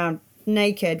wandering around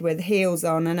naked with heels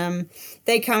on, and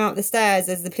they come up the stairs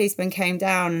as the policeman came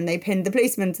down, and they pinned the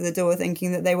policeman to the door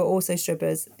thinking that they were also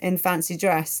strippers in fancy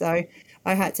dress. So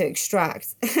I had to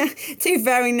extract 2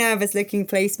 very nervous looking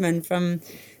policemen from,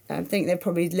 I think they're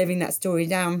probably living that story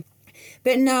down.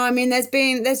 But no,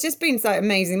 there's just been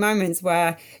amazing moments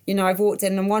where, I've walked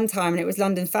in one time and it was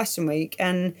London Fashion Week,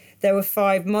 and there were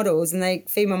 5 models, and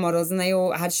female models, and they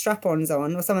all had strap-ons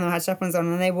on, or some of them had strap-ons on,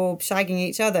 and they were all shagging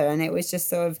each other. And it was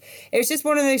just it was just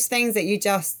one of those things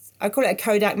that I call it a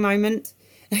Kodak moment.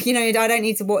 I don't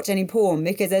need to watch any porn,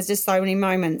 because there's just so many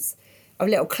moments of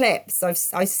little clips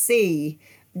I see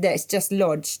that's just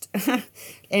lodged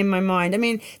in my mind.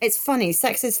 It's funny.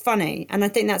 Sex is funny. And I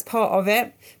think that's part of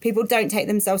it. People don't take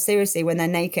themselves seriously when they're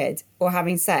naked or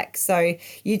having sex. So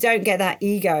you don't get that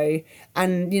ego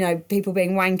and, people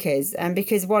being wankers. And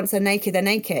because once they're naked, they're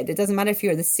naked. It doesn't matter if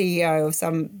you're the CEO of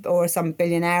some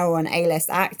billionaire or an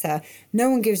A-list actor. No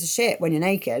one gives a shit when you're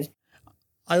naked.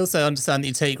 I also understand that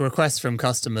you take requests from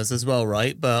customers as well,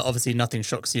 right? But obviously nothing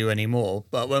shocks you anymore.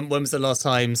 But when was the last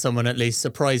time someone at least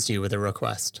surprised you with a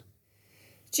request?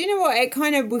 Do you know what?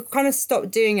 We kind of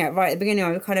stopped doing it right at the beginning.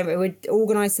 It would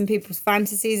organise some people's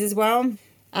fantasies as well.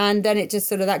 And then it just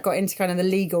that got into kind of the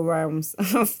legal realms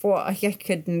of what I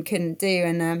could and couldn't do.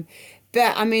 And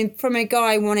But I mean, from a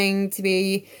guy wanting to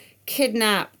be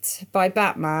kidnapped by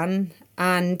Batman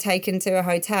and taken to a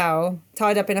hotel,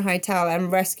 tied up in a hotel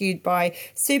and rescued by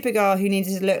Supergirl who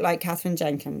needed to look like Katherine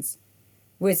Jenkins,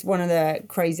 was one of the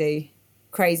crazy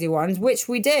ones, which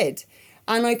we did.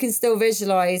 And I can still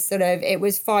visualise sort of, it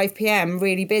was 5 p.m,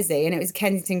 really busy, and it was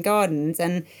Kensington Gardens,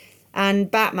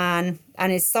 and Batman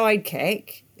and his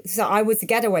sidekick, so I was the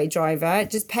getaway driver,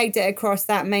 just pegged it across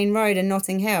that main road in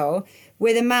Notting Hill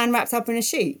with a man wrapped up in a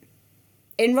sheet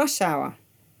in rush hour.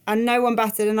 And no one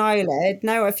batted an eyelid.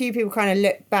 No, a few people kind of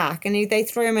looked back, and they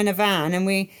threw him in a van, and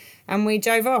we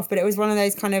drove off. But it was one of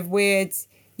those kind of weird,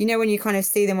 you know, when you kind of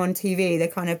see them on TV, the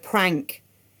kind of prank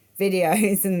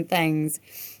videos and things.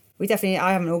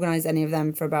 I haven't organised any of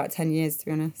them for about 10 years, to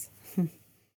be honest.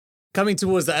 Coming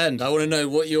towards the end, I want to know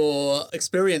what your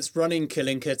experience running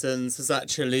Killing Kittens has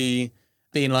actually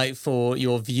been like for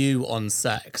your view on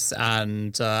sex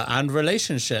and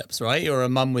relationships, right? You're a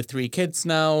mum with 3 kids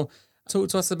now. Talk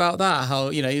to us about that, how,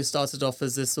 you know, you started off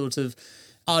as this sort of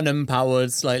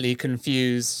unempowered, slightly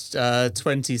confused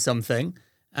 20-something,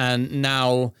 and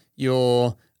now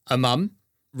you're a mum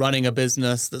running a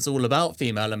business that's all about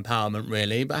female empowerment,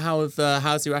 really. But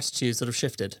how's your attitude sort of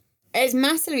shifted? It's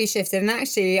massively shifted, and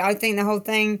actually I think the whole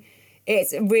thing,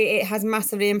 it has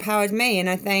massively empowered me, and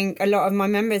I think a lot of my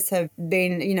members have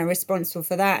been, you know, responsible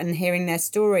for that, and hearing their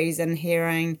stories and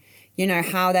hearing, you know,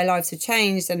 how their lives have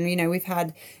changed. And, you know, we've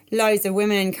had loads of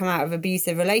women come out of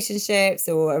abusive relationships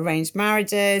or arranged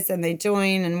marriages, and they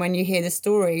join, and when you hear the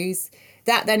stories,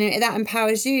 that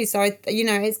empowers you. So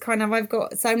it's kind of, I've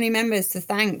got so many members to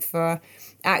thank for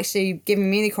actually giving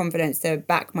me the confidence to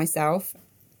back myself.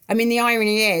 I mean, the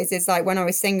irony is, it's like when I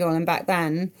was single and back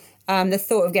then, the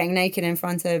thought of getting naked in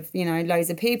front of, you know, loads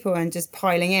of people and just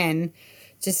piling in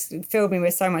just filled me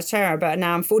with so much terror. But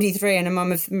now I'm 43 and a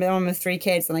mum of 3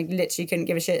 kids, and I literally couldn't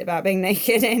give a shit about being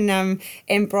naked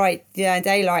in bright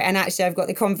daylight. And actually, I've got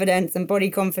the confidence and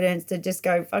body confidence to just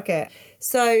go fuck it.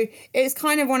 So it's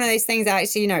kind of one of those things that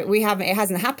actually, you know, it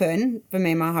hasn't happened for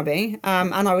me and my hubby,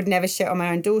 and I would never shit on my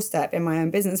own doorstep in my own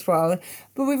business world.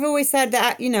 But we've always said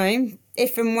that, you know,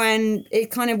 if and when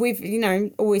it kind of, we've, you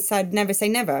know, always said never say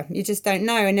never. You just don't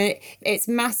know. And it's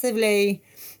massively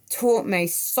taught me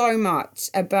so much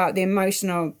about the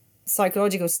emotional,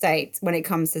 psychological state when it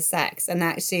comes to sex. And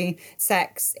actually,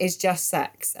 sex is just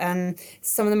sex. And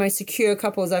some of the most secure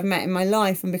couples I've met in my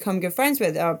life and become good friends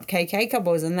with are KK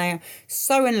couples, and they are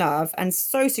so in love and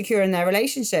so secure in their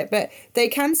relationship. But they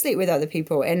can sleep with other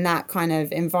people in that kind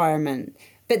of environment.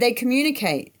 But they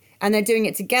communicate, and they're doing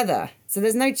it together. So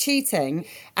there's no cheating,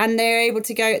 and they're able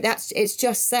to go, it's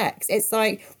just sex. It's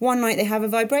like one night they have a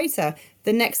vibrator,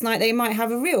 the next night they might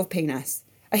have a real penis,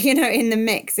 you know, in the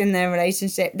mix in their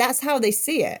relationship. That's how they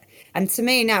see it. And to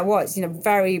me now, what's, you know,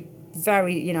 very,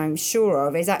 very, you know, I'm sure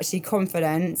of is actually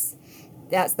confidence.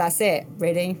 That's it,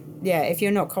 really. Yeah, if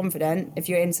you're not confident, if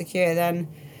you're insecure, then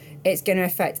it's going to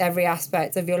affect every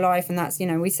aspect of your life. And that's, you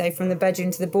know, we say from the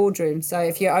bedroom to the boardroom. So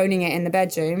if you're owning it in the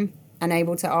bedroom and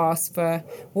able to ask for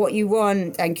what you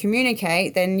want and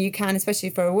communicate, then you can,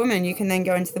 especially for a woman, you can then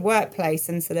go into the workplace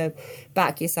and sort of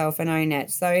back yourself and own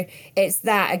it. So it's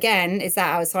that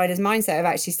outsider's mindset of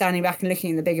actually standing back and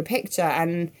looking at the bigger picture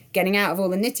and getting out of all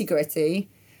the nitty-gritty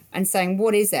and saying,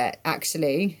 what is it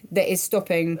actually that is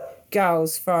stopping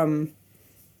girls from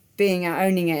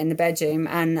owning it in the bedroom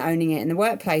and owning it in the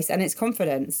workplace? And it's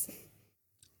confidence.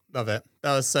 Love it.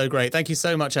 That was so great. Thank you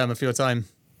so much, Emma, for your time.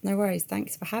 No worries.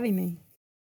 Thanks for having me.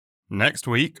 Next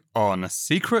week on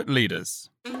Secret Leaders.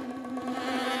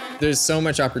 There's so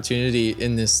much opportunity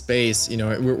in this space. You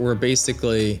know, we're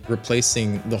basically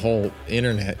replacing the whole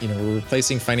internet. You know, we're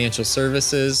replacing financial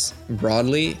services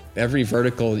broadly. Every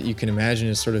vertical that you can imagine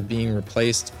is sort of being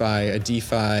replaced by a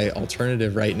DeFi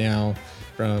alternative right now,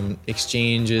 from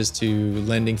exchanges to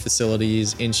lending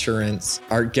facilities, insurance,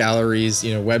 art galleries,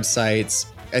 you know,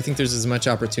 websites. I think there's as much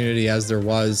opportunity as there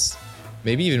was,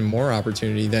 maybe even more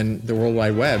opportunity than the World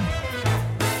Wide Web.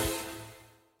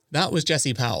 That was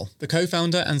Jesse Powell, the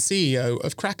co-founder and CEO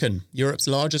of Kraken, Europe's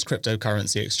largest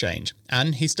cryptocurrency exchange.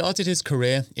 And he started his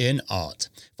career in art.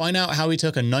 Find out how he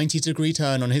took a 90-degree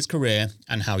turn on his career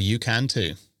and how you can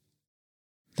too.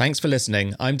 Thanks for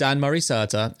listening. I'm Dan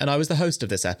Murray-Serter, and I was the host of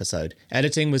this episode.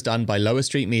 Editing was done by Lower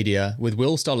Street Media, with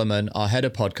Will Stollerman, our head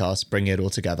of podcast, bringing it all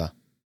together.